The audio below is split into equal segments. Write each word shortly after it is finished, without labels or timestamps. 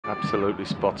Absolutely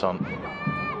spot on.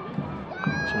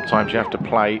 Sometimes you have to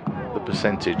play the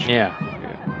percentage. Yeah.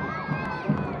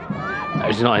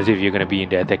 It's not as if you're going to be in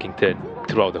the attacking third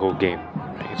throughout the whole game.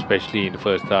 Especially in the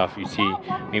first half, you see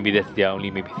maybe that's their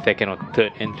only maybe second or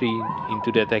third entry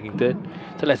into the attacking third.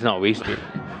 So let's not waste it.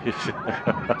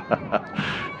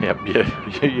 Yep,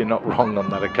 you're not wrong on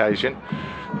that occasion.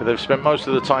 But they've spent most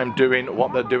of the time doing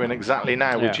what they're doing exactly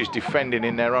now, which is defending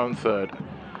in their own third.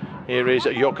 Here is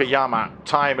Yokoyama.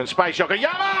 Time and space.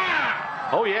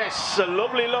 Yokoyama! Oh yes, a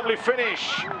lovely, lovely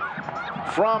finish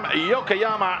from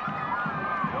Yokoyama.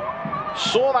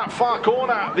 Saw that far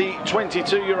corner, the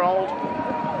 22-year-old.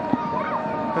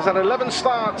 Has had 11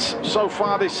 starts so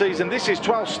far this season. This is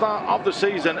 12th start of the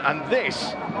season, and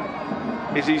this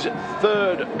is his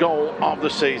third goal of the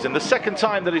season. The second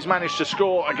time that he's managed to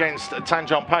score against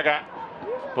Tanjong Pagar.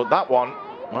 But that one,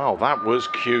 well, that was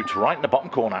cute, right in the bottom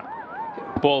corner.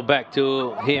 Ball back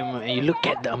to him, and you look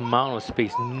at the amount of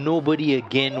space. Nobody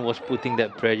again was putting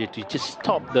that pressure to just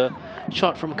stop the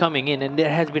shot from coming in, and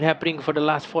that has been happening for the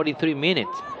last 43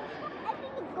 minutes.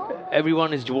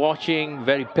 Everyone is watching,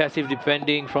 very passive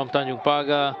defending from Tanjong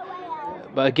Pagar.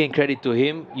 But again, credit to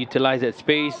him, utilized that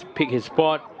space, picked his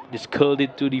spot, just curled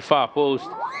it to the far post.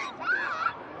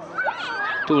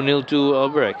 2-0 to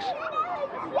Albirex.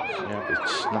 Yeah,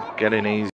 it's not getting easy.